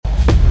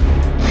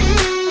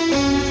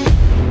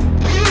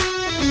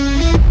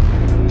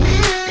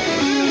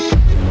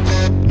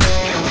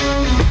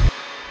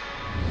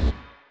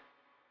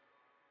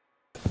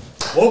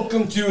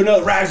Welcome to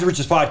another Rags to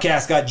Riches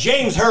podcast. Got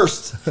James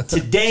Hurst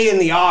today in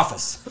the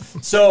office.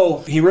 So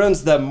he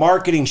runs the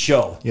marketing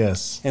show.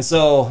 Yes. And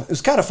so it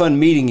was kind of fun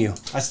meeting you.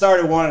 I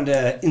started wanting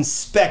to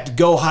inspect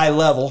Go High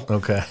Level.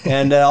 Okay.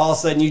 And all of a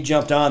sudden you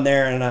jumped on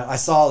there and I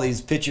saw these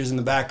pictures in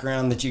the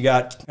background that you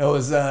got. It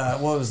was,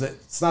 what was it?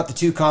 It's not the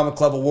 2 Comic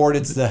Club Award.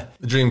 It's the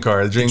Dream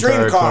Car. The Dream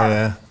Car.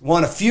 Yeah.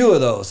 Won a few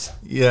of those.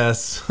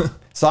 Yes.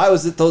 So I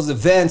was at those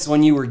events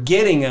when you were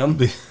getting them.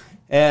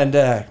 And,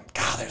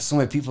 God, there's so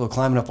many people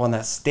climbing up on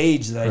that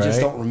stage that I just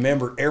don't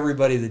remember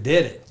everybody that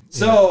did it.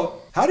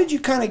 So how did you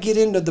kind of get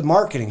into the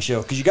marketing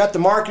show? Because you got the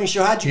marketing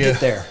show. How'd you get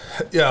there?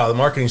 Yeah, the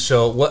marketing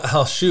show.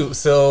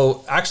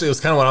 So actually, it was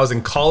kind of when I was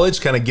in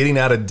college, kind of getting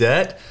out of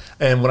debt.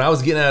 And when I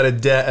was getting out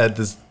of debt at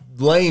this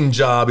lame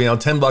job,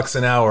 $10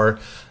 an hour,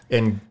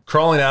 and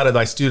crawling out of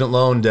my student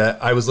loan debt,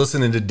 I was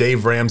listening to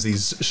Dave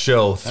Ramsey's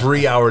show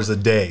 3 hours a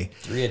day.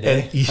 3 a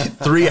day?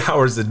 3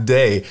 hours a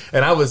day.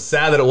 And I was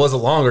sad that it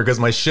wasn't longer because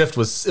my shift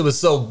was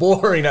so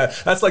boring.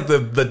 That's like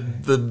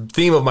the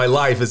theme of my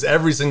life is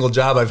every single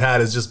job I've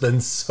had has just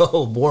been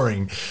so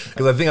boring.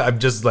 Because I think I'm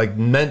just like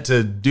meant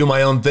to do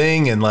my own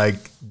thing and like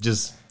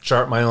just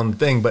chart my own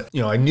thing. But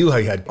I knew how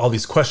you had all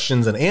these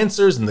questions and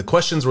answers, and the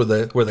questions were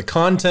the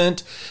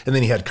content, and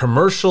then you had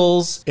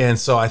commercials. And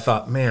so I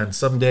thought, man,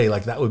 someday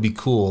like that would be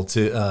cool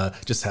to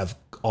just have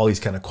all these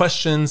kind of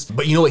questions.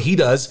 But you know what he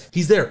does?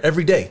 He's there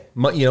every day.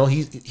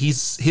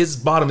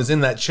 His bottom is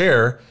in that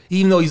chair.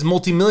 Even though he's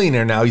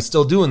multimillionaire now, he's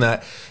still doing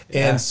that.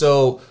 And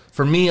so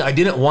for me, I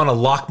didn't want to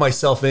lock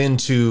myself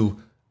into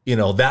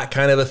that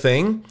kind of a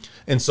thing.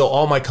 And so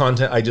all my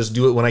content, I just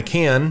do it when I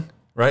can.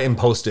 Right, and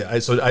post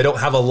it. So I don't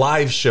have a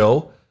live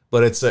show,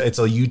 but it's a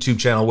YouTube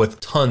channel with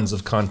tons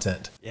of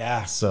content.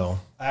 Yeah. So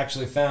I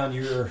actually found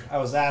I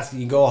was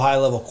asking you Go High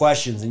Level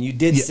questions, and you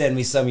did send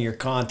me some of your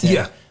content.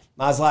 Yeah.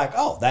 I was like,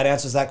 oh, that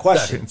answers that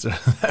question.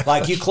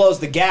 Like you closed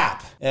the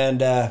gap.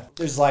 And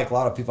there's like a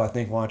lot of people I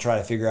think want to try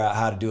to figure out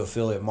how to do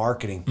affiliate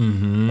marketing.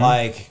 Mm-hmm.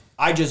 Like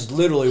I just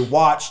literally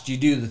watched you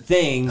do the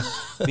thing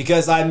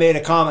because I made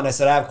a comment. I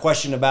said, I have a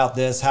question about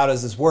this. How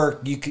does this work?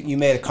 You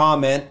made a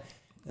comment.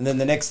 And then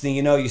the next thing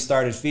you know, you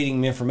started feeding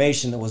me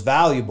information that was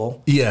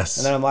valuable. Yes.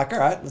 And then I'm like, all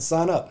right, let's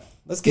sign up.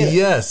 Let's get it.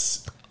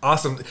 Yes.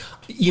 Awesome.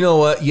 You know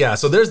what? Yeah.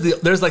 So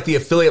there's like the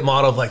affiliate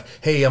model of like,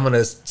 hey, I'm going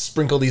to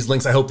sprinkle these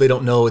links. I hope they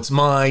don't know it's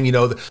mine.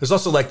 There's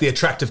also like the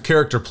attractive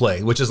character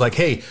play, which is like,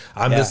 hey,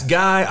 I'm this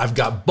guy. I've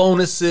got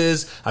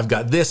bonuses. I've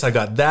got this. I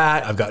got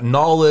that. I've got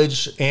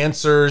knowledge,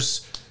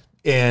 answers.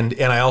 And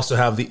I also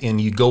have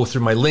and you go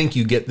through my link,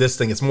 you get this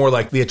thing. It's more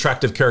like the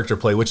attractive character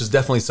play, which is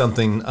definitely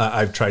something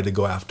I've tried to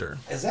go after.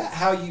 Is that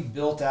how you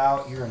built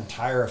out your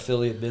entire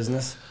affiliate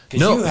business? Because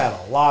No. you had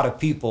a lot of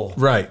people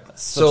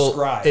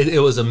subscribe. So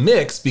it was a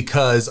mix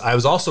because I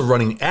was also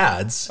running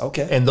ads.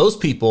 Okay. And those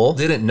people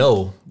didn't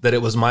know that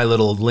it was my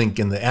little link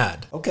in the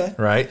ad. Okay.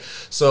 Right.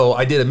 So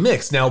I did a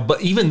mix now, but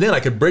even then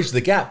I could bridge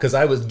the gap because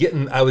I would get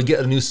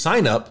a new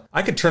sign up.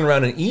 I could turn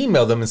around and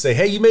email them and say,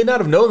 hey, you may not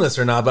have known this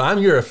or not, but I'm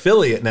your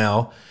affiliate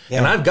now. Yeah.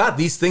 And I've got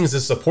these things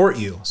to support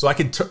you. So I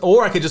could,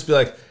 or I could just be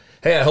like,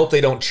 hey, I hope they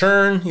don't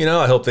churn.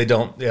 I hope they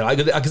don't,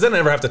 because then I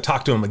never have to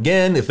talk to them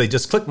again. If they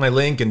just click my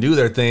link and do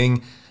their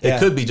thing, it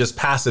could be just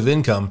passive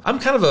income. I'm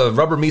kind of a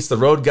rubber meets the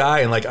road guy.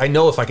 And like, I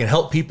know if I can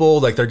help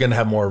people, like they're going to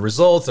have more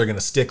results. They're going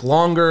to stick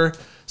longer.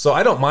 So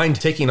I don't mind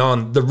taking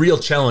on the real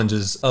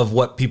challenges of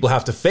what people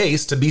have to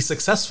face to be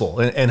successful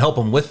and help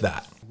them with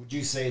that. Would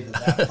you say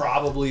that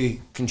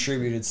probably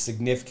contributed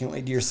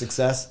significantly to your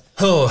success?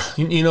 Oh,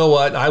 you know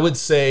what? I would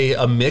say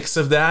a mix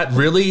of that.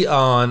 Really,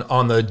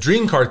 on the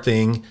Dream Car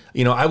thing,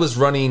 I was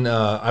running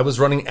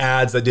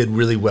ads that did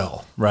really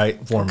well,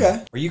 right, for me.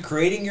 Okay. Were you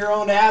creating your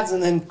own ads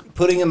and then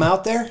putting them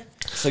out there?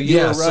 So you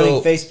were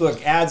running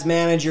Facebook Ads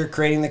Manager,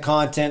 creating the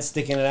content,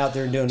 sticking it out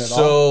there, and doing it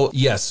all?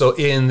 So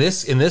in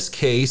this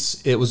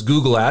case, it was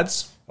Google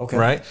Ads. Okay.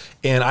 Right.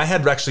 And I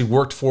had actually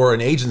worked for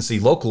an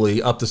agency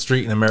locally up the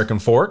street in American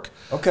Fork.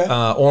 Okay.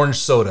 Orange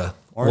Soda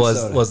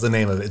Soda was the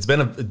name of it. It's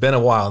been a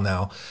while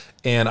now.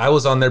 And I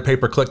was on their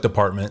pay-per-click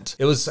department.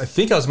 I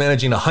think I was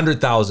managing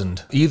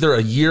 100,000 either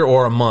a year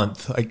or a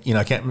month. I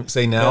can't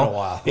say now. Been a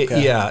while.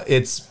 Okay.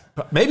 It's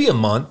maybe a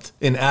month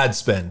in ad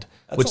spend,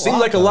 which seemed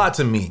like a lot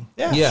to me.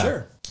 Yeah,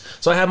 sure.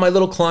 So I had my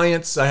little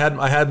clients. I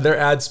had their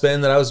ad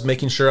spend that I was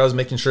making sure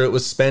it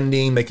was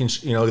spending, making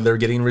sure, they're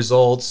getting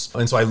results.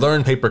 And so I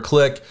learned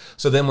pay-per-click.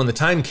 So then when the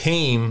time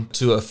came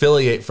to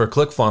affiliate for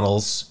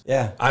ClickFunnels,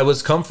 I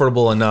was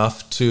comfortable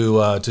enough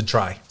to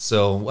try.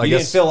 So I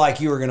guess didn't feel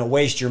like you were going to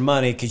waste your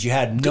money because you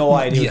had no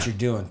idea what you're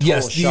doing.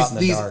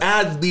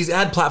 These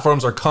ad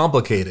platforms are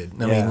complicated.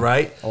 I mean,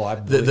 right? Oh, I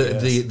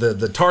believe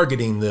the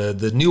targeting,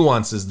 the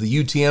nuances,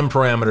 the UTM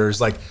parameters,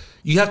 like.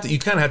 You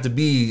kind of have to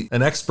be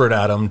an expert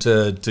at them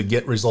to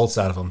get results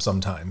out of them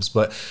sometimes.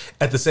 But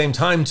at the same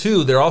time,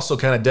 too, they're also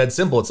kind of dead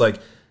simple. It's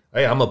like,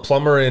 hey, I'm a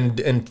plumber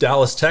in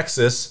Dallas,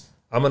 Texas.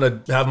 I'm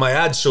going to have my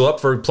ads show up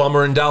for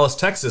plumber in Dallas,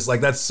 Texas.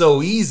 Like, that's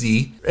so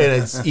easy.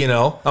 And it's,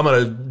 I'm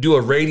going to do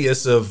a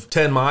radius of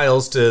 10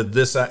 miles to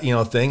this,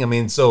 thing. I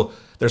mean, so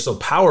they're so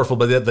powerful,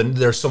 but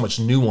there's so much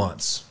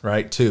nuance,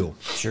 right? Too.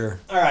 Sure.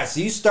 All right.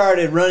 So you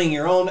started running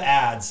your own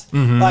ads.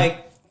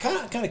 Like,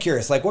 kind of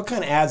curious. Like, what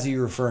kind of ads are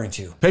you referring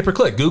to? Pay per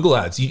click, Google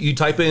ads. You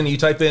type in,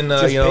 Just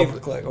pay per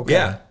click.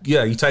 Okay.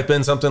 Yeah. You type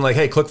in something like,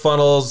 hey,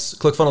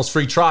 ClickFunnels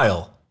free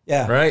trial.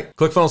 Yeah. Right?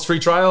 ClickFunnels free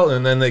trial,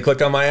 and then they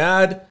click on my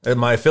ad and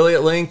my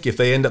affiliate link. If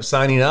they end up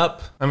signing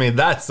up, I mean,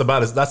 that's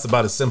about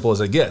as simple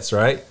as it gets,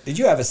 right? Did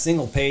you have a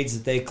single page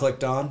that they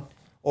clicked on?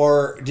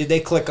 Or did they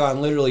click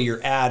on literally your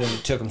ad and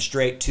it took them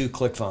straight to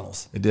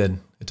ClickFunnels? It did.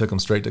 It took them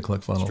straight to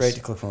ClickFunnels. Straight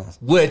to ClickFunnels.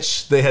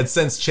 Which they had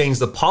since changed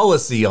the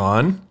policy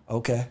on.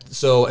 Okay.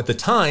 So at the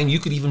time, you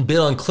could even bid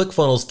on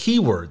ClickFunnels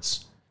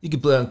keywords. You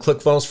could bid on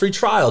ClickFunnels free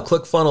trial,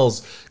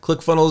 ClickFunnels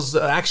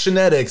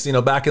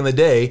Actionetics. Back in the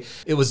day,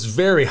 it was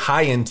very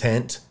high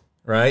intent,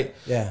 right?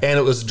 Yeah. And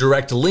it was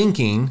direct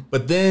linking.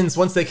 But then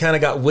once they kind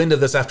of got wind of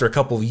this after a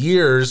couple of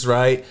years,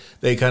 right,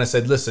 they kind of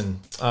said, listen,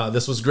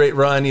 this was a great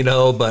run,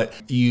 but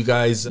you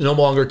guys no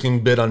longer can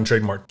bid on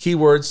trademark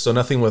keywords. So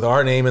nothing with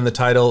our name in the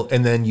title.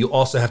 And then you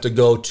also have to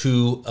go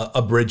to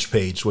a bridge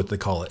page, what they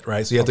call it,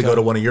 right? So you have to go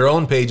to one of your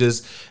own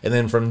pages. And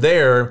then from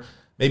there,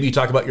 maybe you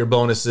talk about your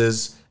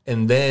bonuses,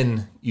 and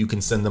then you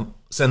can send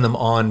them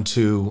on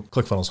to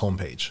ClickFunnels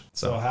homepage.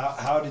 So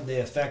how did they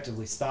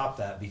effectively stop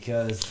that?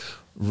 Because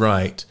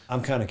right,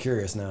 I'm kind of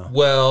curious now.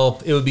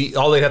 Well, it would be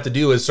all they'd have to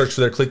do is search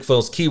for their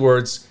ClickFunnels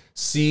keywords,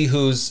 see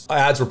whose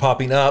ads were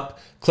popping up,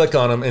 click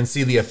on them, and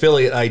see the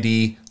affiliate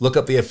ID. Look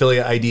up the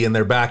affiliate ID in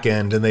their back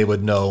end, and they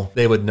would know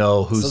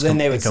who's. So then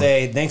they would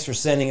say, "Thanks for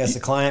sending us a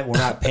client. We're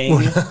not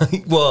paying you."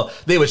 Well,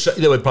 they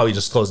would probably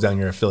just close down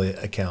your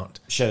affiliate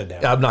account. Shut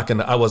it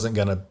down. I wasn't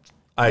gonna.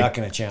 Not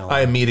going to challenge.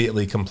 I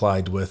immediately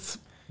complied with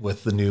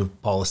the new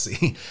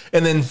policy.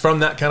 And then from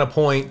that kind of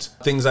point,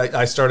 things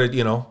I started,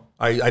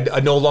 I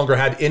no longer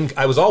had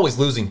I was always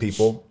losing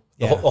people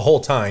the whole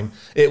time.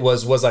 It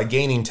was I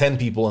gaining 10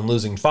 people and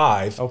losing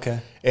 5.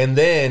 Okay. And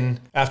then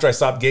after I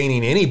stopped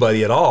gaining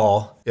anybody at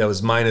all, it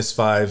was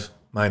 -5,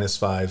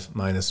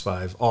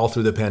 -5, all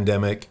through the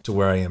pandemic to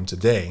where I am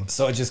today.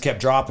 So it just kept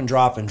dropping.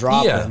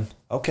 Yeah.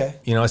 Okay.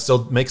 I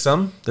still make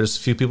some. There's a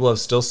few people who have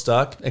still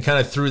stuck. And kind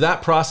of through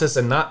that process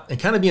and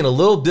kind of being a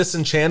little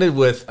disenchanted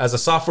with, as a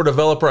software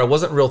developer, I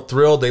wasn't real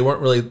thrilled. They weren't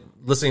really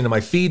listening to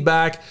my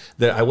feedback.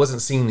 That I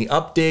wasn't seeing the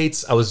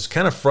updates. I was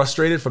kind of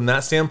frustrated from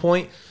that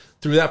standpoint.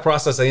 Through that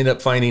process, I ended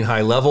up finding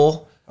High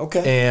Level.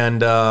 Okay.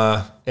 And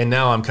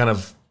now I'm kind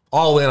of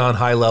all in on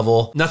High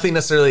Level. Nothing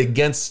necessarily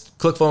against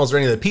ClickFunnels or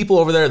any of the people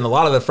over there and a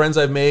lot of the friends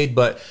I've made,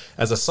 but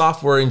as a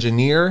software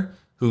engineer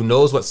who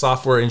knows what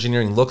software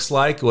engineering looks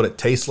like, what it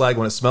tastes like,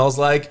 what it smells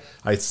like,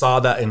 I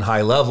saw that in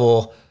High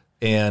Level.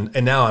 And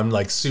now I'm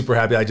like super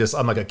happy.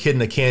 I'm like a kid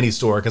in a candy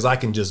store because I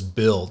can just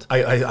build.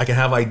 I can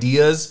have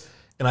ideas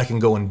and I can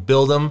go and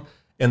build them.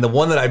 And the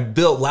one that I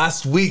built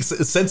last week,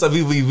 since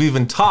we've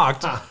even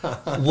talked,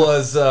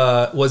 was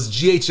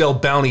GHL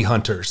Bounty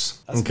Hunters.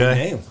 That's a good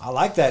name. I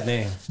like that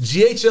name.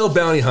 GHL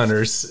Bounty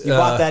Hunters. You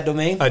bought that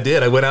domain? I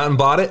did. I went out and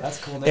bought it. That's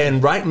a cool name.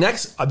 And right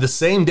next, the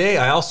same day,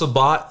 I also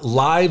bought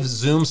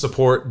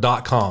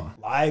livezoomsupport.com.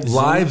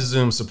 Live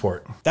Zoom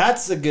Support.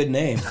 That's a good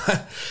name.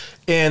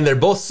 And they're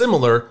both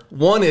similar.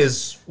 One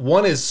is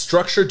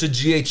structured to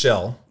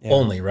GHL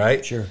only,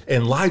 right? Sure.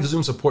 And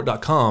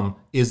livezoomsupport.com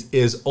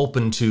is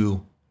open to.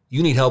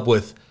 You need help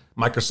with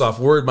Microsoft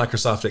Word,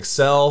 Microsoft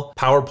Excel,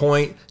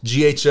 PowerPoint,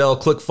 GHL,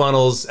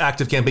 ClickFunnels,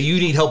 ActiveCampaign. You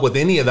need help with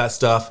any of that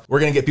stuff. We're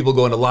going to get people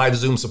going to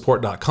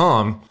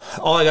livezoomsupport.com.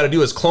 All I got to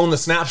do is clone the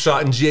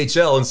snapshot in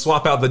GHL and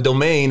swap out the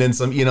domain and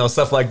some,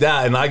 stuff like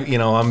that. And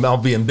I'll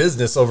be in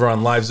business over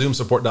on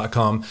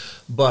livezoomsupport.com.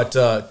 But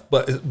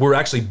we're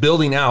actually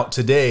building out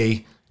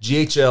today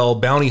GHL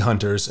Bounty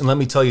Hunters. And let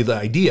me tell you the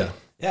idea.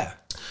 Yeah.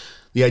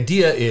 The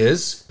idea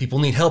is people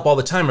need help all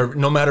the time,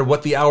 no matter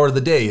what the hour of the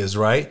day is,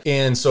 right?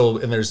 And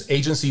there's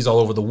agencies all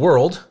over the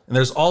world, and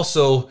there's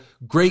also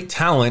great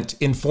talent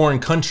in foreign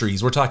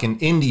countries. We're talking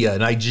India,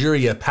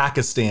 Nigeria,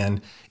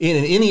 Pakistan,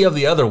 and any of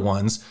the other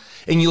ones.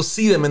 And you'll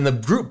see them in the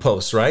group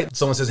posts, right?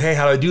 Someone says, "Hey,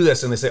 how do I do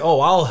this?" And they say,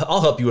 "Oh,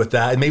 I'll help you with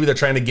that." And maybe they're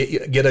trying to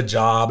get a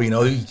job. You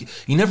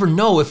never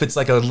know if it's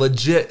like a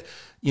legit,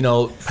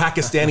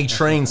 Pakistani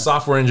trained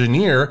software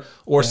engineer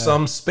or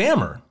some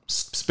scammer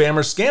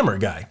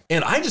guy.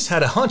 And I just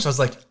had a hunch. I was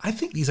like, I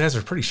think these guys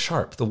are pretty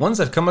sharp. The ones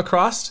I've come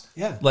across,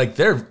 like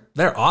they're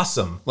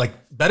awesome, like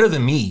better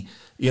than me,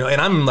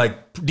 and I'm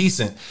like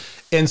decent.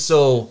 And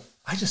so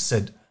I just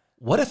said,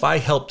 what if I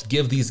helped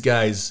give these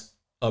guys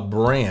a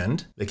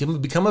brand? They can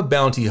become a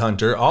bounty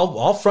hunter.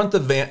 I'll front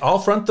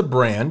the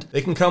brand.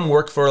 They can come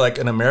work for like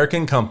an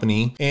American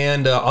company,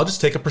 and I'll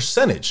just take a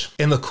percentage.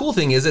 And the cool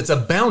thing is, it's a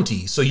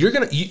bounty. So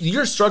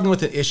you're struggling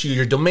with an issue.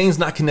 Your domain's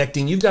not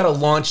connecting. You've got to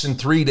launch in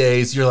 3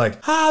 days. You're like,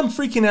 I'm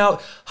freaking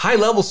out. High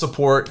Level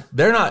support.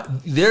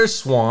 They're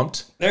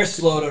swamped. They're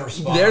slow to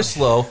respond. They're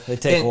slow. They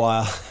take a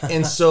while.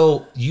 And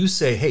so you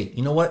say, hey,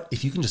 you know what?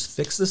 If you can just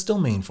fix this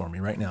domain for me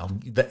right now,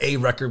 the A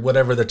record,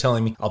 whatever they're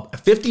telling me,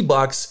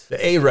 $50,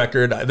 the A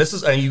record, This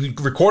is, and you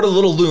record a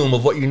little loom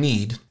of what you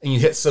need and you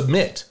hit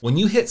submit. When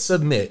you hit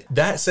submit,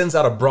 that sends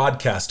out a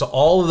broadcast to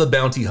all of the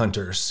bounty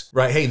hunters,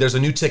 right? Hey, there's a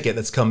new ticket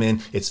that's come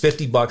in. It's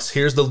 $50.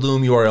 Here's the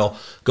loom URL.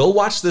 Go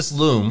watch this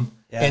loom.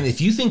 Yeah. And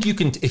if you think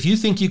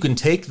you can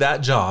take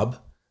that job,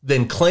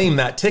 then claim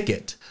that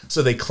ticket.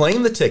 So they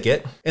claim the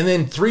ticket, and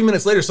then 3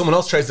 minutes later, someone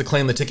else tries to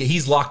claim the ticket.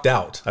 He's locked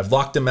out. I've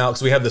locked him out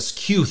because we have this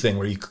queue thing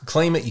where you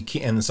claim it, you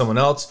can't, and then someone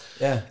else.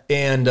 Yeah.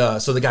 And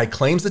so the guy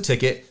claims the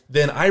ticket.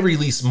 Then I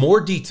release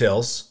more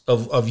details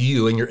of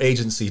you and your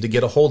agency to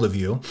get a hold of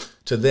you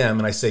to them,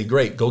 and I say,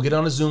 great, go get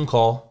on a Zoom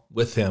call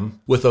with him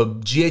with a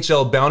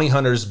GHL bounty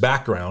hunter's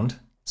background.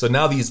 So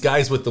now these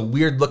guys with the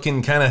weird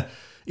looking kind of,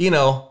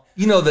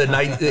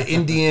 the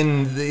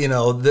Indian,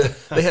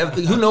 they have,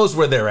 who knows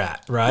where they're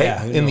at, right?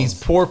 Yeah, in these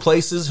poor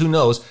places, who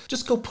knows?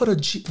 Just go put a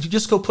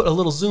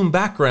little Zoom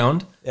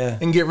background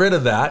and get rid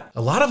of that.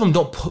 A lot of them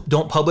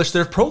don't publish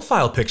their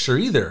profile picture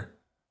either.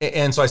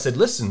 And so I said,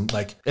 listen,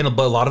 but a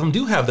lot of them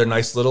do have their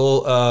nice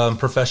little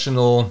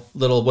professional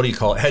little, what do you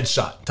call it,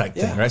 headshot type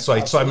thing, right? So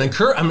I'm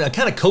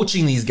kind of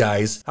coaching these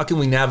guys. How can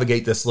we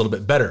navigate this a little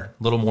bit better,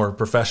 a little more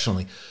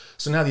professionally?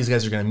 So now these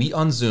guys are going to meet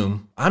on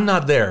Zoom. I'm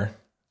not there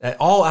at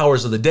all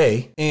hours of the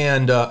day,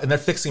 and they're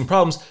fixing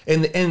problems.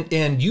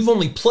 And you've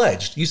only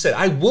pledged. You said,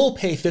 I will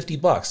pay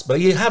 $50,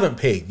 but you haven't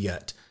paid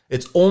yet.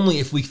 It's only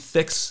if we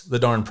fix the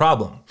darn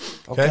problem.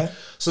 Okay.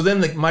 So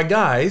then my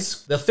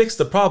guys, they'll fix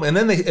the problem, and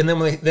then they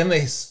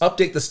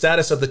update the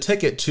status of the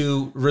ticket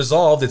to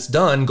resolved. It's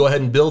done. Go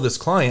ahead and bill this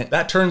client.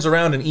 That turns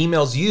around and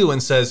emails you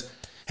and says,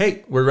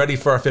 hey, we're ready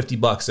for our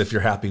 $50 if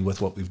you're happy with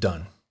what we've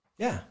done.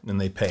 Yeah. And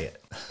they pay it.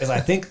 As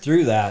I think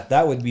through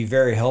that would be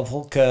very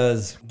helpful,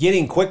 because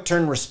getting quick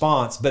turn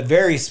response, but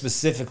very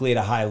specifically at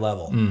a high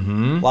level,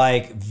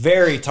 like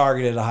very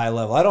targeted at a high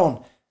level.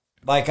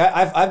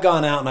 I've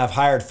gone out and I've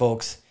hired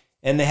folks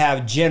and they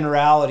have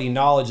generality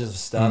knowledge of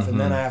stuff. And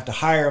then I have to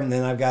hire them.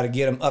 Then I've got to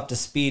get them up to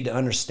speed to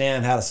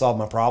understand how to solve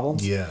my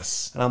problems.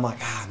 Yes. And I'm like,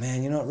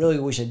 man, I really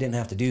wish I didn't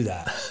have to do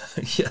that.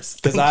 Yes.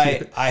 Because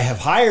I have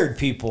hired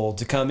people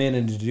to come in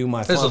and to do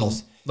my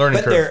funnels.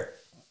 Learning curve.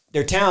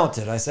 They're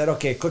talented. I said,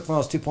 okay,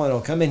 ClickFunnels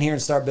 2.0, come in here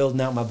and start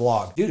building out my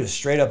blog. Dude, it's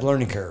straight up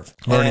learning curve.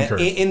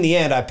 In the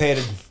end, I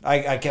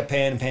kept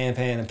paying,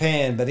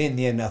 but in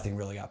the end, nothing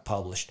really got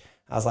published.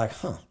 I was like,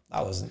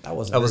 that was an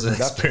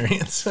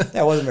experience.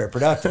 That wasn't very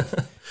productive.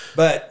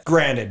 But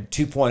granted,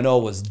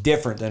 2.0 was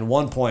different than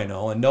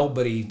 1.0, and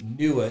nobody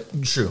knew it.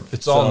 True.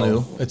 It's all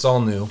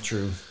new.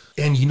 True.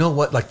 And you know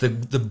what? Like the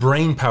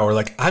brain power,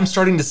 like I'm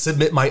starting to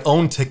submit my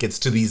own tickets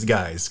to these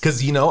guys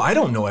because, I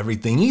don't know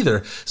everything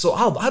either. So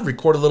I'd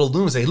record a little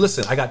loom and say,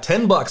 listen, I got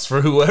 $10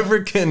 for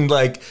whoever can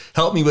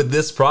help me with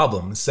this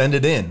problem. Send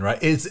it in, right?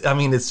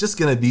 It's just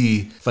going to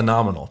be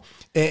phenomenal.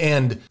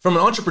 And from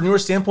an entrepreneur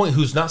standpoint,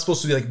 who's not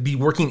supposed to be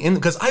working in,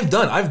 because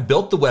I've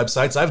built the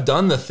websites, I've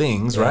done the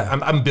things, right?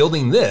 I'm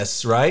building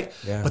this, right?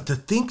 Yeah. But to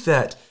think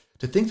that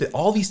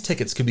all these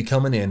tickets could be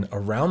coming in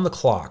around the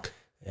clock.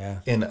 Yeah.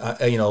 In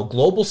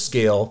global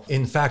scale.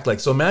 In fact,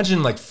 so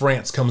imagine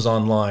France comes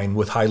online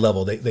with high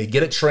level. They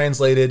get it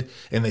translated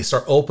and they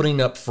start opening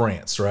up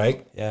France,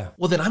 right? Yeah.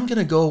 Well, then I'm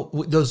gonna go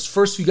with those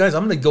first few guys.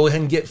 I'm gonna go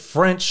ahead and get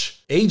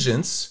French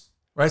agents,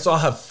 right? So I'll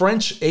have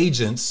French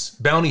agents,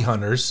 bounty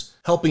hunters,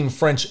 helping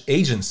French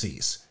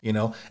agencies.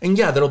 And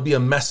yeah, there'll be a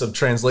mess of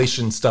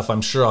translation stuff.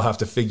 I'm sure I'll have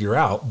to figure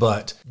out,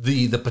 but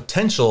the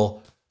potential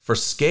for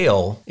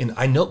scale, and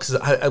I know because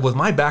with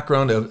my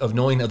background of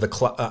knowing of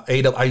the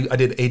I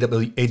did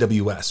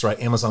AWS, right?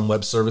 Amazon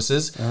Web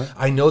Services.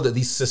 I know that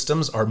these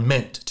systems are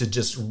meant to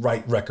just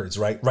write records,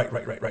 right.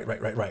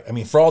 I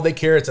mean, for all they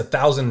care, it's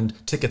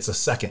 1,000 tickets a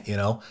second,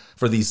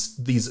 for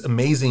these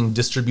amazing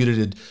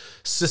distributed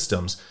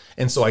systems.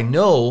 And so I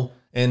know,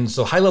 and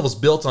so High Level's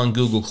built on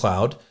Google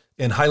Cloud,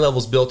 and High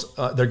Level's built.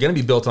 They're going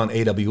to be built on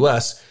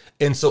AWS.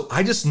 And so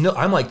I just know,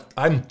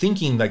 I'm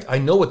thinking I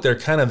know what their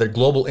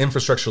global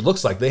infrastructure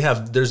looks like.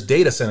 There's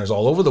data centers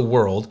all over the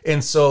world.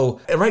 And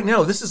so right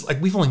now, this is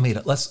we've only made,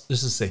 let's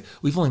just say,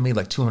 we've only made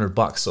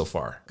 $200 so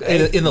far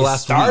in the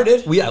last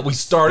week. We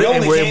started.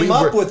 We only came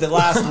up with it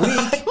last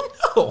week.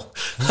 No.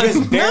 You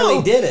just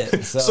barely did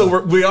it. So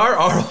we are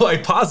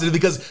ROI positive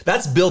because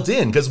that's built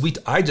in, because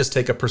I just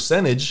take a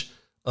percentage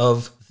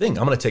of thing.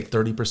 I'm going to take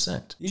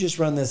 30%. You just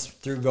run this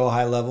through Go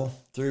High Level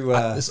through.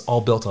 It's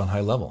all built on High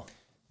Level.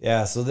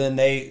 Yeah, so then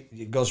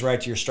it goes right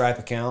to your Stripe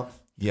account.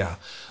 Yeah,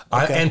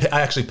 Okay.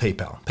 I actually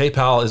PayPal.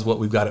 PayPal is what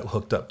we've got it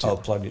hooked up to. Oh,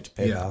 plugged it to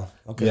PayPal. Yeah.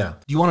 Okay. Yeah.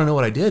 Do you want to know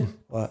what I did?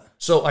 What?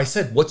 So I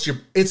said,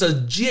 it's a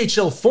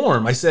GHL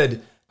form. I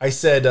said,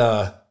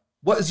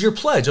 what is your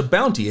pledge? A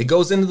bounty. It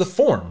goes into the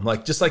form,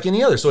 just like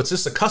any other. So it's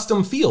just a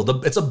custom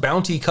field. It's a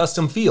bounty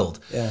custom field.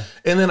 Yeah.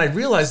 And then I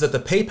realized that the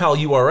PayPal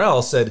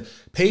URL said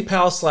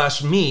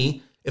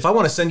PayPal/me. If I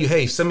want to send you,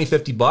 hey, send me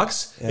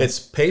 $50, it's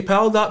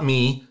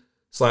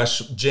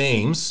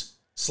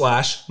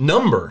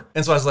PayPal.me/James/number.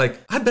 And so I was like,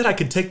 I bet I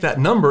could take that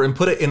number and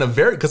put it in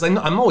because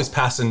I'm always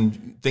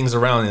passing things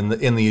around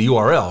in the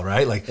URL,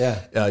 right?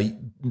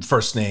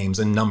 First names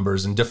and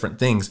numbers and different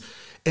things.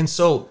 And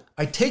so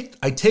I take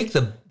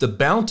the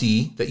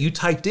bounty that you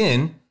typed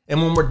in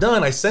And when we're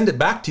done, I send it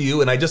back to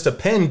you, and I just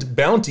append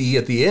Bounty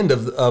at the end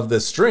of the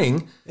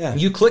string. Yeah.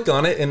 You click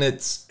on it, and it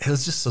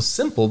was just so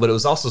simple, but it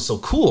was also so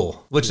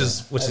cool, which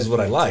is what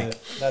I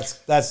like.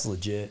 That's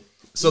legit.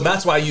 So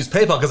that's why I use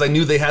PayPal, because I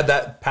knew they had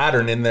that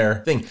pattern in their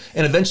thing.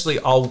 And eventually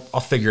I'll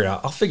figure it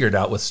out. I'll figure it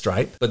out with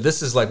Stripe. But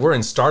this is like, we're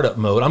in startup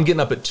mode. I'm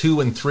getting up at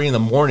 2 and 3 in the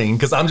morning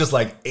because I'm just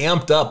like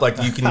amped up,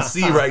 like you can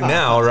see right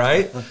now,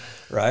 right?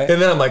 Right.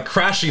 And then I'm like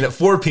crashing at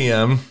 4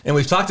 p.m. And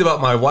we've talked about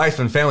my wife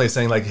and family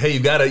saying like, hey,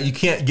 you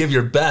can't give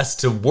your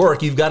best to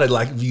work. You've got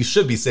to you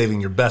should be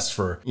saving your best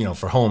for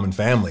home and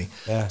family.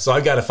 Yeah. So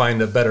I got to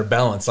find a better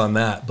balance on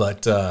that.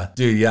 But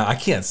dude, yeah, I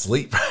can't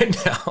sleep right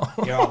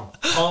now.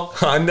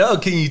 I know.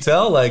 Can you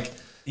tell? Like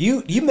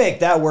you make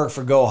that work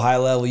for Go High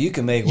Level. You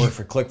can make work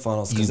for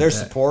ClickFunnels because their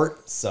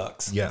support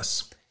sucks.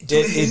 Yes.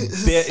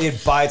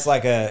 It bites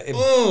like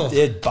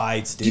it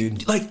bites, dude.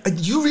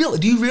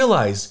 Do you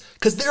realize?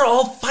 Because they're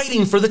all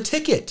fighting for the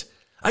ticket.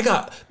 I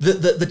got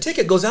the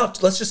ticket goes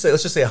out. Let's just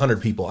say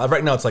 100 people.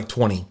 Right now it's like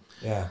 20.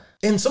 Yeah.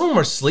 And some of them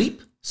are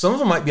asleep. Some of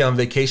them might be on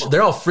vacation.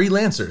 They're all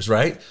freelancers,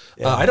 right?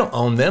 Yeah. I don't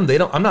own them.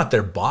 I'm not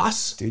their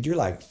boss. Dude, you're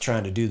like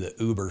trying to do the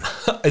Uber.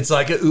 It's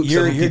like some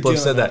people have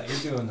said that.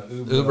 You're doing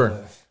the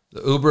Uber.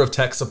 The Uber of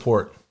tech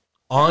support.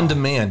 On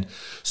demand.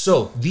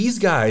 So these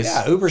guys.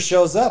 Yeah, Uber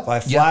shows up. I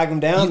flag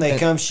them down. They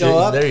come show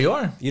up. There you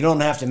are. You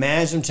don't have to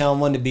manage them, tell them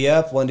when to be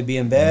up, when to be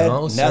in bed.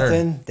 No,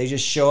 nothing. Sir. They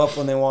just show up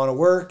when they want to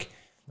work.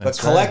 That's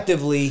but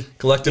collectively,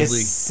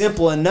 it's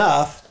simple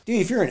enough.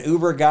 Dude, if you're an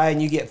Uber guy and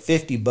you get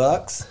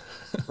 $50,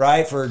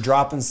 right, for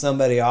dropping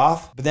somebody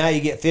off, but now you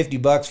get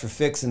 $50 for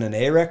fixing an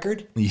A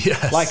record.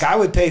 Yes. Like I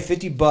would pay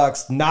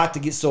 $50 not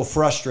to get so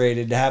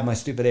frustrated to have my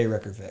stupid A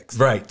record fixed.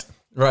 Right.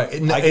 Right.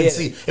 And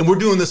we're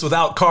doing this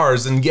without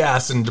cars and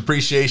gas and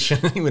deprecation,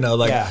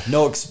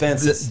 no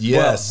expenses.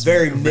 Yes.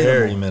 Well,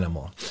 very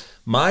minimal.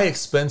 My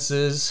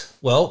expenses,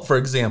 well, for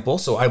example,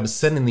 so I was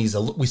sending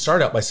we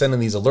started out by sending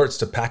these alerts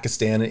to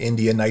Pakistan and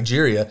India and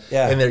Nigeria,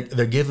 and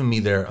they're giving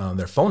me their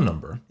phone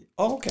number.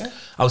 Oh, okay.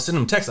 I was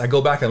sending them texts. I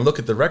go back and look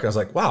at the record. I was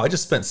like, wow, I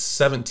just spent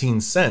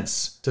 17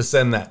 cents to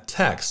send that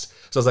text.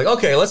 So I was like,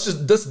 okay, let's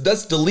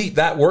delete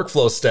that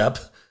workflow step.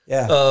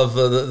 Yeah. Of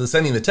the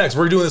sending the text.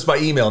 We're doing this by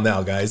email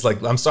now, guys.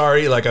 Like, I'm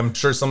sorry. Like, I'm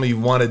sure some of you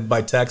wanted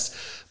by text,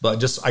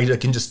 but I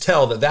can just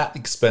tell that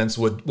expense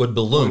would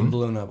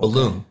balloon up.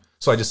 Okay.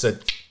 So I just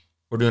said,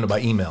 we're doing it by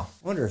email.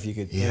 I wonder if you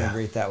could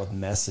integrate that with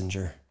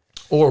Messenger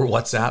or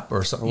WhatsApp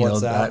or something.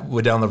 That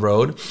down the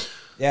road.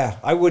 Yeah,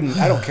 I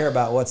don't care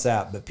about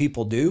WhatsApp, but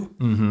people do,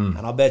 and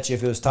I'll bet you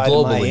if it was tied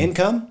to my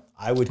income,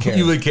 I would care.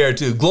 You would care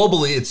too.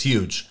 Globally, it's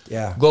huge.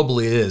 Yeah.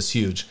 Globally, it is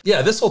huge.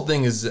 Yeah, this whole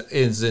thing is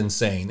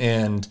insane.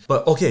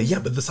 But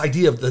this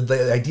idea of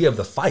the idea of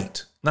the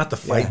fight, not the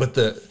fight, but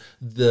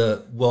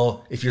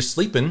if you're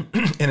sleeping,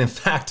 and in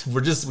fact,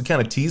 we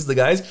kind of tease the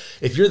guys.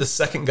 If you're the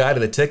second guy to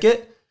the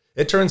ticket,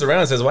 it turns around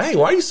and says, well, hey,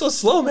 why are you so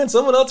slow, man?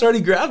 Someone else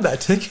already grabbed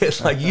that ticket.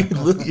 Like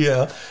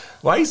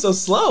why are you so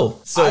slow?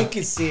 So I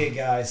could see a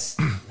guy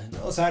that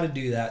knows how to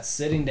do that,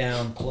 sitting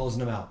down,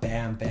 closing them out,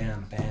 bam,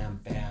 bam, bam,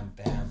 bam,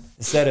 bam.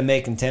 Instead of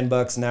making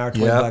 $10 an hour,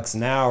 $20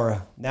 an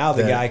hour, now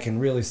the guy can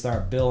really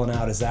start billing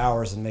out his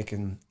hours and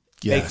making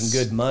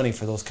good money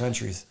for those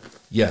countries.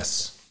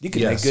 Yes. You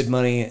can make good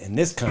money in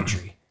this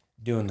country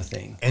doing the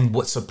thing. And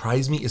what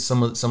surprised me is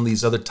some of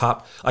these other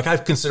top, like I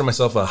consider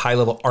myself a high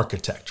level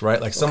architect,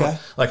 right? Like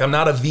like I'm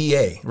not a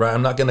VA, right?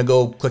 I'm not going to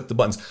go click the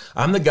buttons.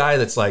 I'm the guy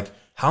that's like,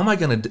 how am I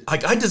going to,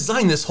 I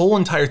designed this whole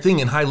entire thing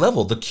in high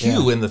level, the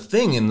queue and the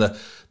thing and the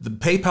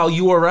PayPal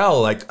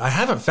URL. Like I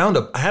haven't found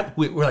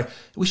we're like,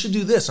 we should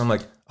do this. I'm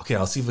like, okay,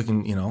 I'll see if we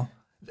can,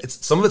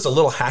 some of it's a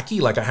little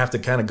hacky. Like I have to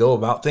kind of go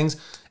about things.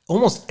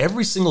 Almost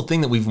every single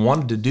thing that we've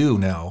wanted to do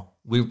now,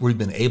 we've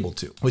been able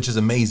to, which is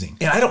amazing.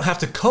 And I don't have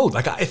to code.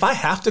 Like if I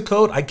have to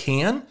code, I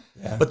can.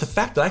 Yeah. But the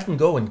fact that I can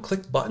go and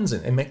click buttons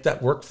and make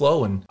that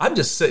workflow, and I'm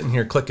just sitting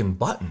here clicking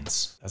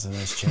buttons. That's a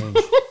nice change.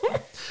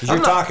 Because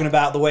you're talking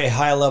about the way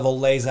High Level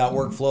lays out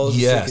workflows so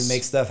you can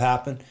make stuff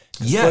happen.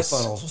 Yes.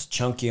 ClickFunnels was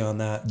chunky on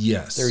that.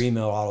 Yes. Their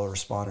email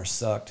autoresponder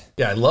sucked.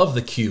 Yeah, I love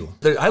the queue.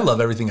 I love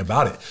everything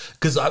about it.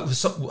 Because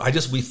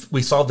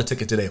we solved the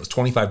ticket today. It was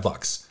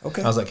 $25.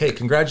 Okay. I was like, hey,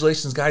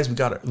 congratulations, guys. We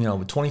got it,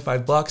 with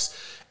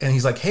 $25. And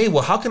he's like, hey,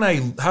 well, how can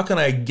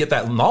I get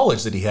that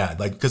knowledge that he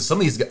had? Like, because some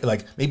of these,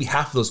 like maybe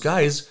half of those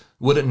guys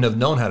wouldn't have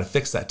known how to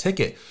fix that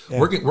ticket. Yeah.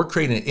 We're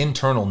creating an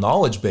internal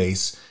knowledge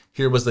base.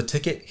 Here was the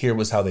ticket. Here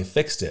was how they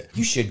fixed it.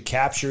 You should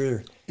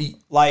require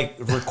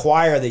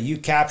that you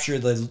capture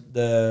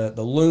the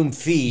Loom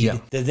feed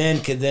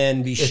that could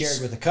be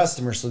shared with the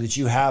customer so that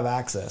you have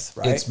access,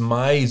 right? It's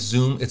my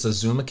Zoom. It's a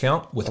Zoom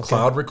account with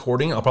cloud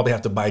recording. I'll probably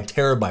have to buy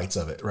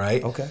terabytes of it,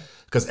 right? Okay.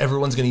 Because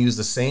everyone's going to use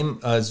the same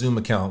Zoom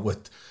account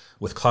with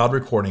cloud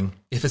recording.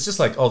 If it's just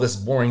like, oh, this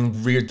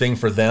boring, weird thing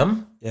for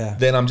them,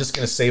 then I'm just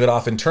going to save it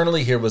off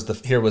internally. Here was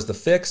the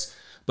fix.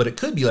 But it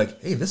could be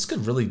like, hey, this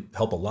could really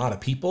help a lot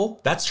of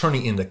people. That's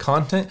turning into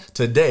content.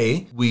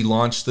 Today, we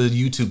launched the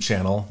YouTube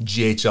channel,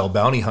 GHL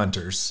Bounty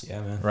Hunters.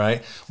 Yeah, man.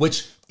 Right?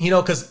 Which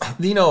because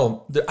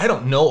I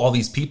don't know all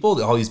these people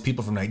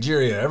from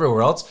Nigeria,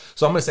 everywhere else.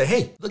 So I'm gonna say,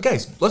 hey, look,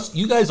 guys,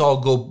 you guys all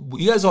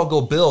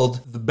go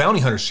build the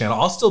Bounty Hunters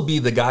channel. I'll still be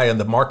the guy on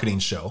the marketing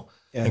show.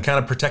 Yeah. And kind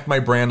of protect my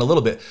brand a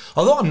little bit.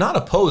 Although I'm not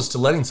opposed to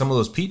letting some of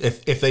those people,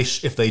 if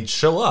they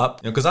show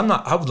up, because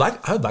I would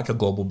like a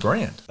global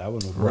brand. That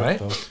would work, right?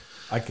 Though.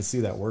 I could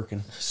see that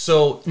working.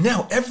 So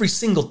now every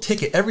single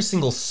ticket, every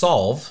single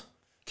solve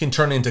can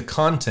turn into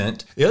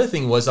content. The other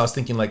thing was I was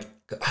thinking like,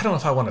 I don't know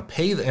if I want to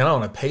pay them. I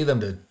don't want to pay them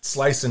to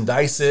slice and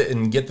dice it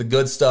and get the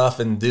good stuff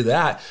and do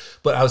that.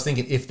 But I was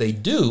thinking if they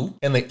do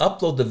and they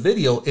upload the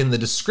video in the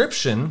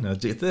description, now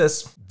get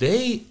this,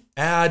 they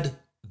add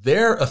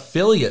their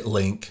affiliate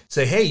link,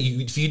 say, hey,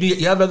 if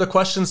you have other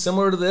questions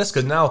similar to this,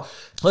 because now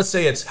let's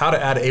say it's how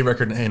to add a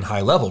record in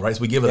high level, right?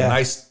 So we give it a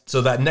nice, so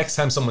that next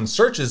time someone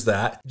searches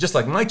that, just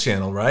like my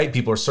channel, right?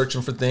 People are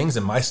searching for things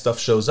and my stuff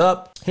shows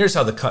up. Here's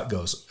how the cut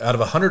goes. Out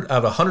of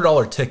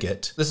 $100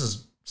 ticket, this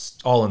is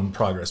all in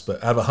progress,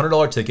 but out of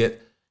 $100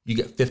 ticket, you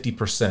get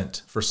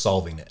 50% for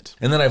solving it.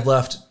 And then I've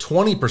left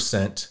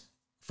 20%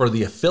 for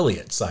the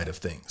affiliate side of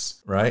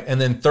things, right? And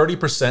then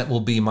 30% will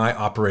be my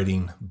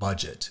operating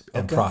budget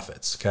and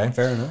profits, okay?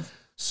 Fair enough.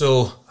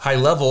 So High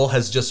Level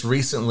has just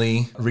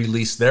recently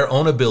released their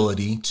own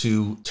ability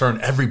to turn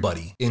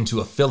everybody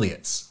into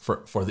affiliates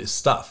for this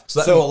stuff.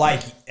 So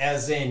like,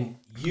 as in,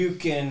 you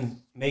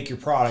can make your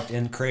product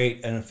and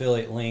create an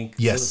affiliate link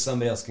so that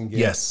somebody else can get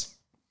it. Yes.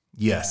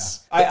 Yeah.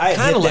 I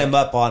hit them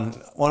up on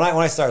when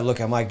I started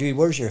looking. I'm like, dude,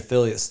 where's your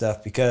affiliate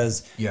stuff?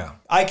 Because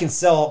I can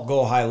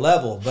go high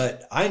level,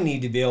 but I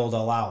need to be able to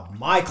allow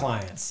my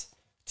clients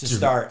to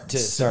start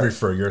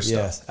refer your stuff.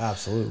 Yes,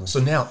 absolutely.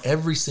 So now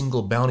every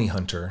single bounty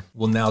hunter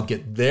will now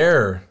get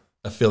their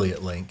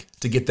affiliate link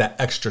to get that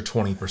extra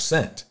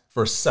 20%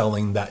 for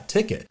selling that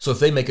ticket. So if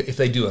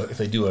they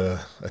do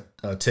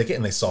a ticket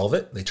and they solve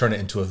it, they turn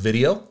it into a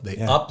video, they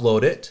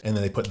upload it, and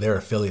then they put their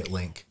affiliate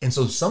link. And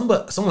so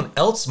someone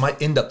else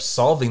might end up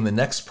solving the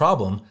next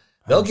problem.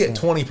 They'll get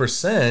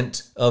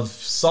 20% of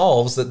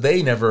solves that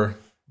they never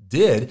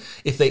did.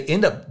 If they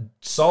end up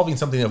solving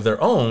something of their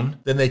own,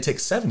 then they take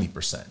 70%.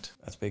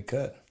 That's a big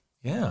cut.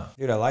 Yeah.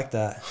 Dude, I like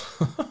that.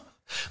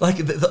 Like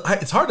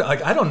it's hard to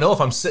I don't know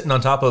if I'm sitting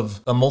on top of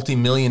a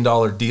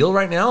multi-million-dollar deal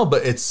right now,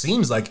 but it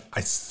seems like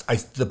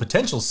the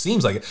potential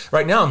seems like it.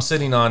 Right now I'm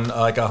sitting on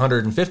like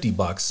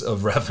 $150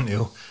 of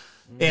revenue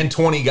and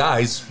 20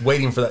 guys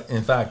waiting for that.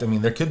 In fact, I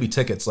mean there could be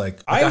tickets like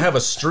I have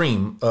a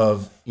stream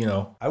of,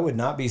 I would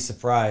not be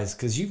surprised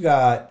because you've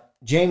got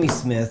Jamie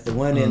Smith that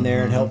went in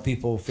there and helped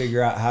people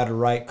figure out how to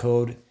write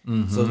code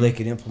so they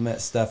could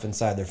implement stuff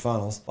inside their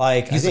funnels.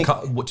 Like he's a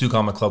 2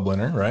 Comma Club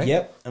winner, right?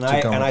 Yep. And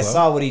I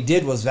saw what he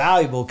did was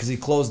valuable because he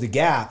closed the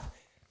gap.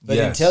 But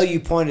until you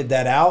pointed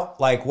that out,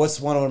 like what's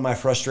one of my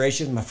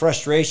frustrations? My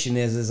frustration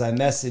is I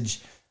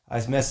message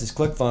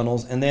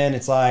ClickFunnels and then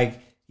it's like,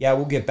 yeah,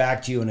 we'll get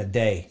back to you in a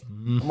day.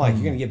 I'm like,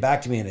 you're going to get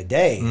back to me in a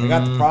day. I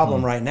got the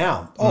problem right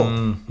now.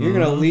 Oh, you're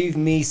going to leave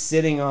me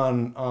sitting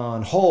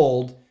on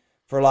hold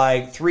for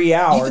like 3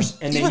 hours,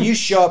 and then you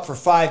show up for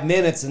 5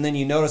 minutes, and then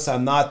you notice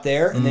I'm not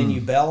there, and then you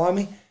bail on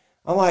me.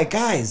 I'm like,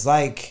 guys,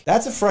 like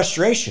that's a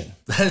frustration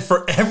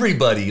for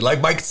everybody,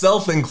 like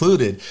myself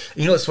included.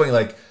 It's funny.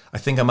 Like I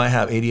think I might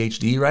have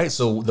ADHD, right?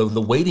 So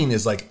the waiting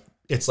is like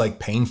it's like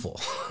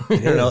painful.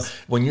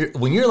 When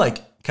you're like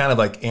kind of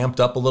like amped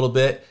up a little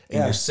bit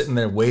and you're sitting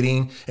there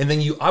waiting and then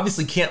you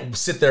obviously can't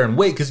sit there and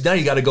wait because now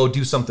you got to go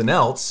do something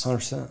else.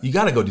 100%. You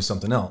got to go do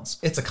something else.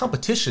 It's a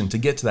competition to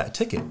get to that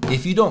ticket.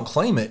 If you don't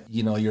claim it,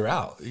 you're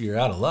out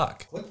of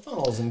luck.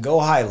 ClickFunnels and Go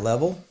High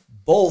Level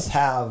both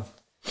have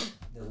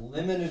the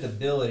limited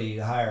ability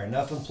to hire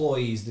enough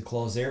employees to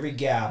close every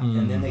gap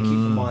and then they keep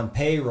them on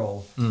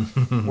payroll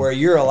where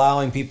you're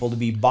allowing people to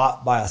be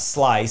bought by a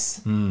slice,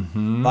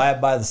 buy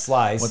it by the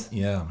slice.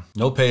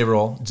 No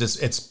payroll,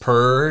 just it's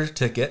per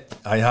ticket.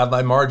 I have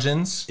my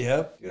margins.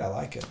 Yep. Dude, I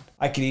like it.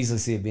 I could easily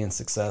see it being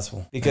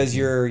successful because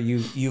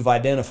you've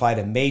identified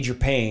a major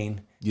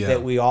pain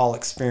that we all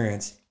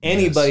experience.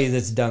 Anybody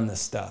that's done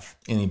this stuff.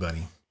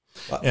 Anybody.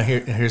 Now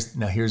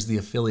here's the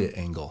affiliate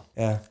angle.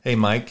 Yeah. Hey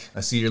Mike,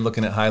 I see you're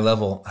looking at High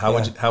Level. How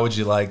would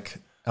you like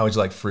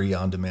free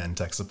on-demand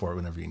tech support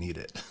whenever you need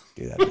it?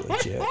 Dude, that'd be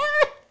legit.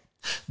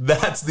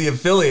 That's the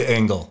affiliate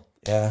angle.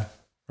 Yeah.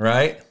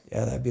 Right?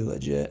 Yeah, that'd be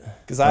legit.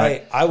 Because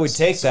I would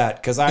take that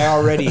because I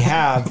already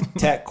have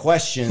tech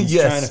questions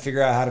trying to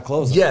figure out how to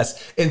close them.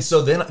 Yes. And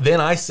so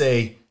then I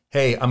say,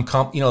 hey, I'm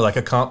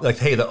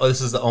hey, this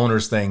is the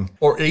owner's thing.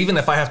 Or even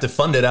if I have to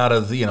fund it out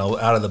of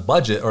the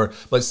budget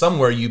but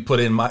somewhere you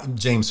put in my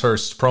James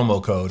Hurst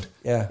promo code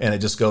and it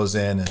just goes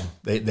in and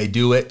they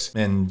do it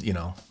and,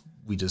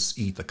 we just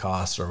eat the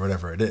cost or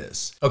whatever it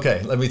is.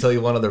 Okay, let me tell you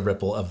one other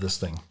ripple of this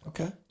thing.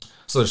 Okay.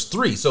 So there's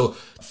 3. So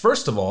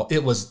first of all,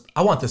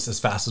 I want this as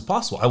fast as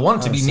possible. I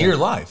want it to be near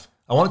live.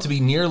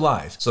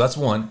 So that's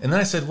one. And then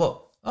I said,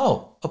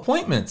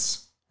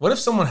 appointments. What if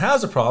someone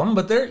has a problem,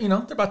 but they're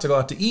about to go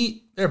out to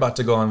eat, they're about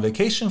to go on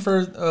vacation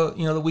for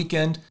the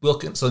weekend.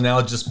 So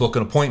now just book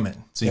an appointment.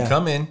 So you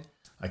come in,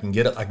 I can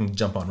get it. I can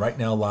jump on right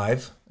now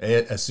live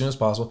as soon as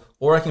possible,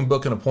 or I can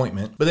book an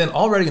appointment. But then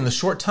already in the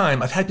short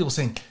time, I've had people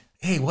saying,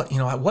 hey,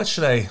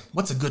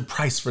 what's a good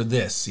price for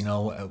this? I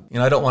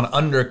don't want to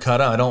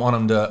undercut it. I don't want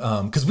them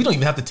to, because we don't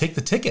even have to take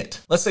the ticket.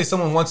 Let's say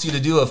someone wants you to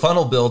do a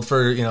funnel build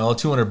for,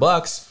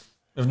 $200.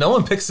 If no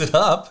one picks it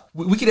up,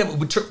 we could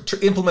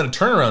implement a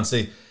turnaround and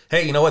say,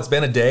 hey, it's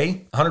been a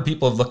day. 100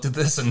 people have looked at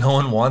this and no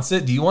one wants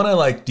it. Do you want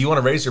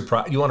to raise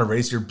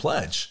your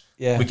pledge?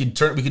 Yeah. We could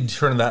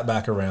turn that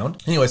back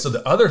around. Anyway, so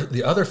the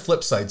other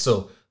flip side.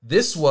 So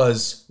this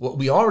was what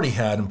we already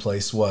had in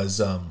place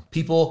was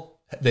people,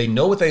 they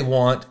know what they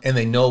want and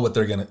they know what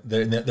they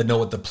know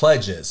what the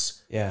pledge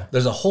is. Yeah.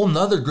 There's a whole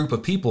nother group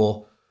of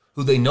people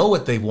who they know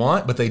what they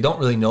want, but they don't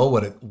really know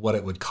what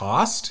it would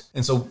cost.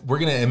 And so we're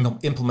going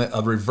to implement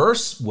a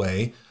reverse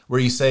way where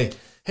you say,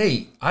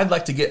 hey, I'd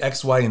like to get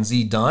X, Y, and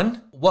Z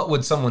done. What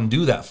would someone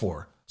do that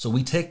for? So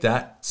we take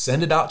that,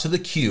 send it out to the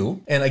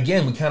queue, and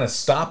again, we kind of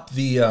stop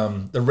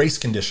the race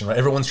condition, right?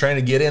 Everyone's trying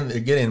to get in.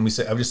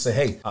 I would just say,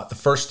 hey, the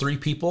first 3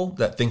 people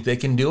that think they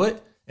can do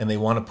it and they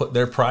want to put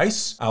their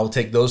price, I will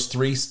take those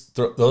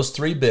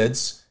three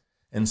bids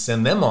and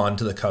send them on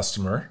to the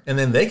customer, and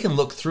then they can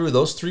look through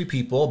those 3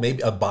 people,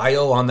 maybe a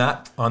bio on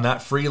that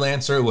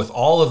freelancer with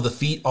all of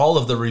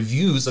the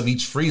reviews of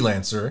each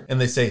freelancer, and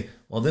they say,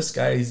 well, this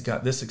guy, he's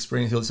got this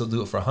experience. He'll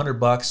do it for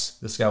 $100.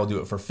 This guy will do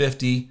it for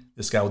 $50.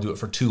 This guy will do it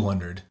for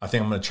 $200. I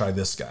think I'm going to try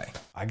this guy.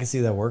 I can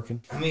see that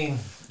working. I mean,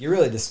 you're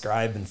really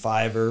describing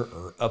Fiverr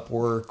or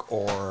Upwork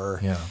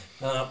or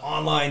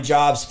Online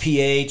Jobs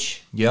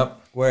PH. Yep.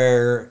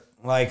 Where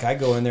I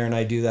go in there and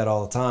I do that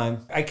all the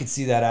time. I could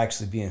see that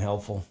actually being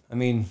helpful. I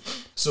mean,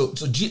 it's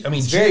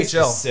GHL, very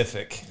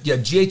specific. Yeah,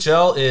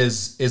 GHL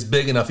is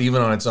big enough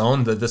even on its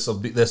own that this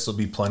will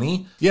be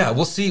plenty. Yeah,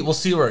 we'll see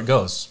where it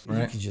goes.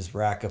 Right? You could just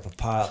rack up a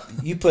pile.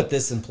 You put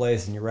this in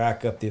place and you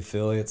rack up the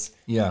affiliates.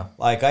 Yeah,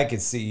 I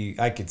could see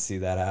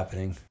that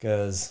happening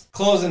because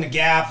closing the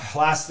gap.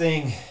 Last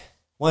thing,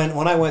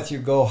 when I went through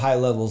Go High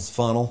Levels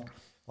funnel.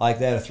 Like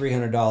they had a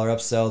 $300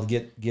 upsell to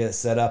get it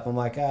set up. I'm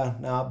like, no,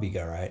 I'll be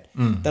all right.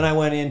 Then I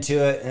went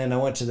into it and I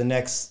went to the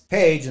next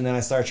page and then I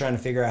started trying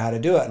to figure out how to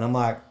do it. And I'm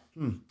like,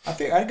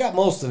 I got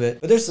most of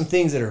it, but there's some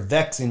things that are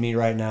vexing me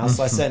right now.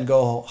 So I sent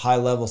Go High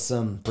Level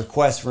some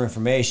requests for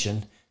information.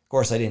 Of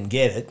course, I didn't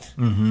get it.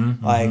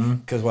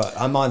 Because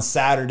I'm on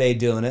Saturday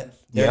doing it.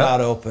 They're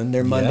not open.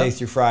 They're Monday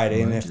through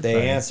Friday. And if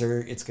they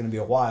answer, it's going to be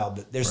a while.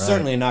 But they're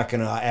certainly not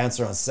going to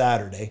answer on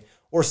Saturday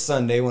or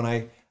Sunday when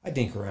I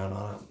dink around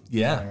on it.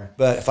 Yeah.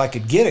 But if I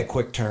could get a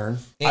quick turn,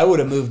 I would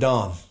have moved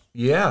on.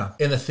 Yeah.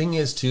 And the thing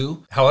is,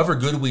 too, however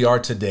good we are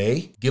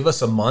today, give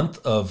us a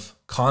month of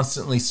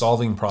constantly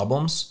solving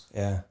problems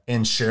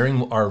and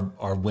sharing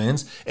our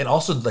wins, and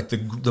also like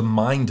the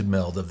mind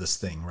meld of this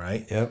thing,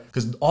 right? Yep.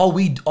 Because all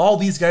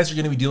these guys are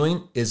going to be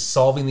doing is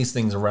solving these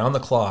things around the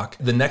clock.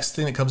 The next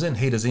thing that comes in,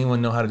 hey, does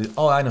anyone know how to do?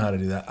 Oh, I know how to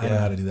do that. I know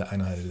how to do that. I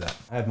know how to do that.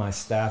 I had my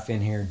staff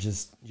in here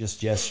just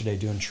yesterday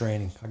doing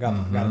training. I got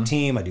a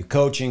team. I do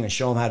coaching. I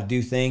show them how to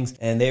do things,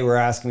 and they were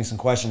asking me some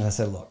questions. I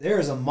said, look, there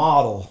is a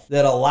model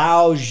that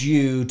allows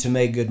you to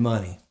make good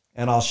money.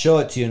 And I'll show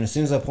it to you. And as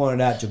soon as I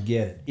point it out, you'll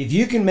get it. If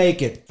you can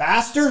make it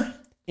faster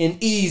and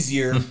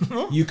easier,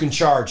 you can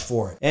charge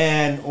for it.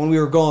 And when we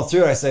were going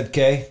through it, I said,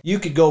 okay, you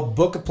could go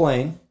book a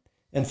plane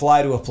and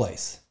fly to a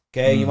place.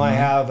 Okay, you might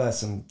have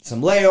some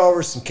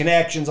layovers, some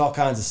connections, all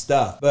kinds of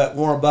stuff. But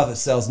Warren Buffett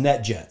sells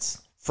net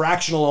jets.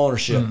 Fractional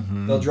ownership.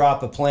 They'll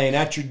drop a plane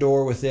at your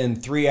door within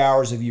 3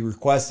 hours of you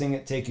requesting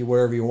it, take you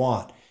wherever you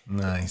want.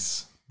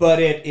 Nice.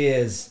 But it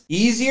is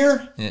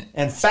easier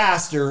and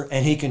faster,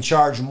 and he can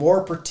charge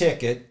more per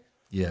ticket.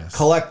 Yes.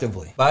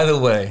 Collectively. By the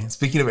way,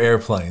 speaking of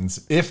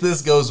airplanes, if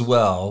this goes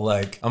well,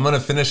 I'm going to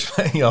finish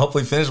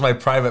hopefully finish my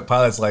private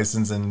pilot's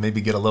license and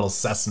maybe get a little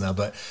Cessna,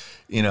 but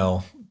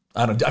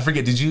I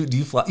forget. Do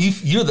you fly?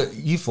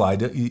 You fly?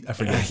 I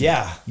forget.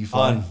 Yeah. You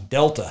fly on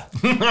Delta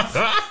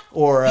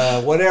or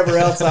whatever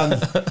else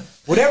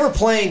whatever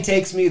plane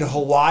takes me to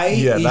Hawaii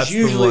is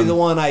usually the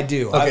one I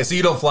do. Okay, so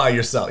you don't fly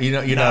yourself. You're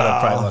not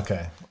a private.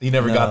 Okay. You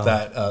never got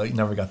that. You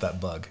never got that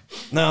bug.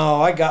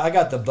 No, I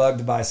got the bug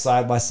to buy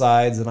side by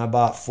sides, and I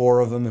bought 4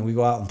 of them, and we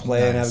go out and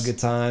play and have a good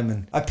time.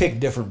 And I pick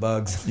different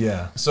bugs.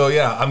 Yeah. So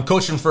I'm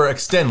coaching for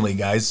Extendly,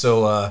 guys.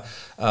 So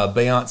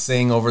Bayant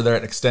Singh over there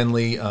at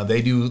Extendly,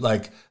 they do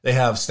they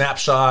have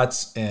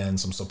snapshots and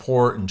some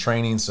support and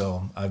training.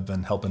 So I've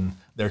been helping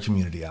their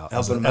community out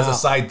as a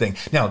side thing.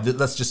 Now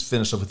let's just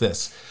finish up with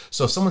this.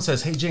 So if someone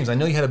says, "Hey James, I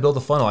know you had to build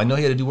a funnel. I know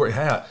you had to do work.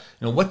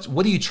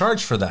 What do you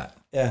charge for that?"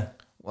 Yeah.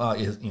 Well,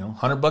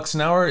 $100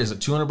 an hour? Is it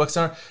 $200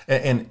 an hour?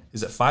 And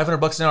is it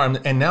 $500 an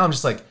hour? And now I'm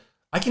just like,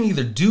 I can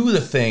either do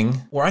the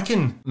thing or I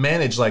can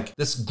manage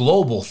this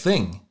global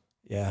thing.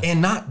 Yeah.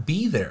 And not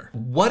be there.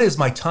 What is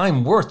my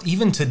time worth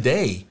even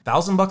today?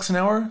 $1,000 an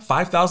hour?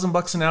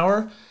 $5,000 an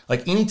hour?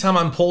 Anytime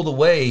I'm pulled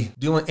away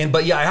doing,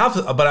 but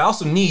I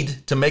also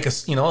need to make a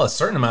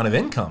certain amount of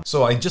income.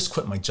 So I just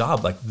quit my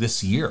job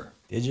this year.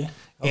 Did you?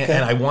 Okay.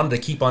 And I wanted to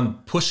keep on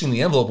pushing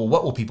the envelope. Well,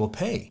 what will people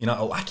pay?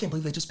 I can't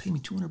believe they just paid me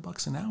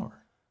 $200 an hour.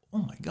 Oh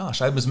my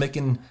gosh, I was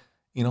making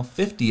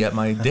 50 at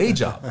my day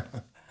job.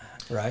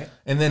 Right.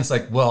 And then it's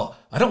like, well,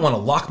 I don't want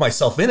to lock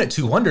myself in at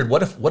 200.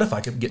 What if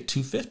I could get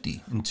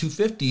 250 and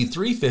 250,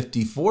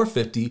 350,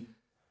 450?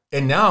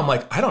 And now I'm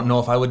like, I don't know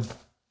if I would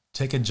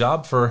take a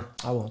job for.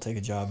 I won't take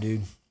a job,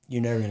 dude.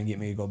 You're never going to get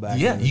me to go back.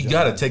 Yeah. You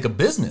got to take a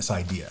business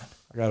idea.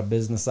 I got a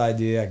business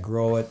idea. I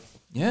grow it.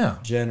 Yeah.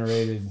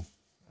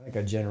 I think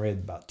I generated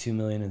about 2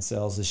 million in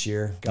sales this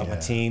year. Got my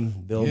team,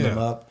 building them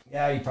up.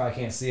 Yeah, you probably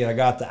can't see it. I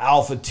got the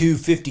Alpha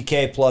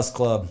 250K Plus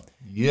Club.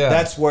 Yeah.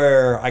 That's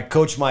where I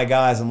coach my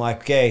guys. I'm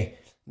like, okay,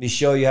 let me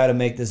show you how to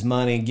make this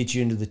money and get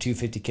you into the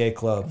 250K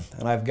club.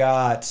 And I've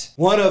got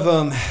one of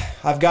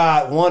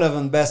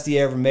them, best he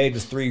ever made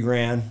was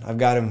 $3,000. I've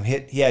got him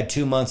he had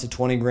 2 months of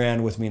 20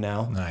 grand with me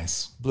now.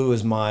 Nice. Blew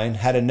his mind.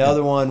 Had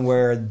another one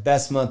where the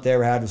best month they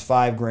ever had was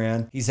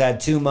 $5,000. He's had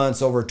 2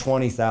 months over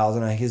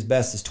 20,000. His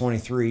best is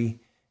 23.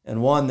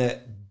 And one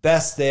that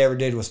best they ever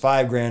did was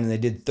 $5,000 and they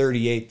did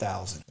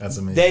 38,000. That's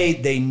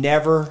amazing. They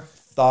never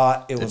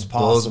thought it was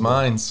possible. Blows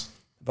minds.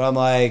 But I'm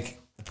like,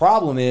 the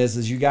problem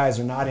is you guys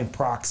are not in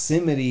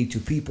proximity to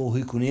people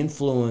who can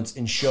influence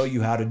and show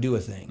you how to do a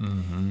thing.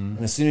 Mm-hmm. And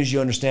as soon as you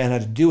understand how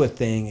to do a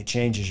thing, it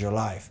changes your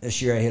life.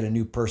 This year I hit a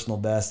new personal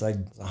best. I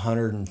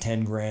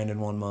 110 grand in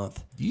 1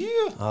 month. Yeah.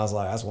 I was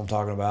like, that's what I'm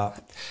talking about.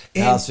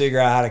 Now let's figure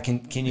out how to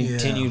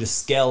continue to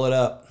scale it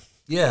up.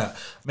 Yeah,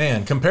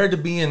 man, compared to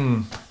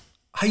being,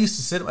 I used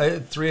to sit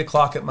at 3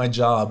 o'clock at my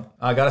job.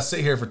 I got to sit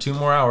here for 2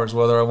 more hours,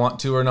 whether I want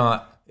to or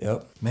not.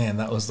 Yep. Man,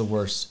 that was the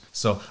worst.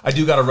 So I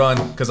do got to run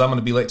because I'm going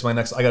to be late to my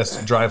next. I got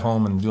to drive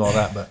home and do all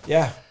that. But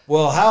yeah.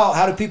 Well,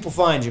 how do people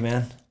find you,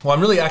 man? Well, I'm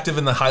really active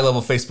in the high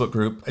level Facebook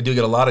group. I do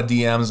get a lot of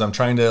DMs. I'm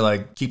trying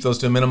to keep those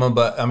to a minimum.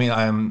 But I mean,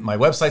 my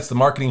website's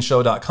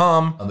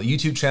themarketingshow.com. The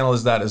YouTube channel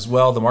is that as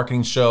well, The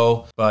Marketing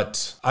Show.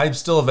 But I'm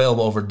still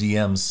available over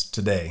DMs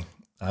today.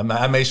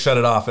 I may shut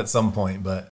it off at some point, but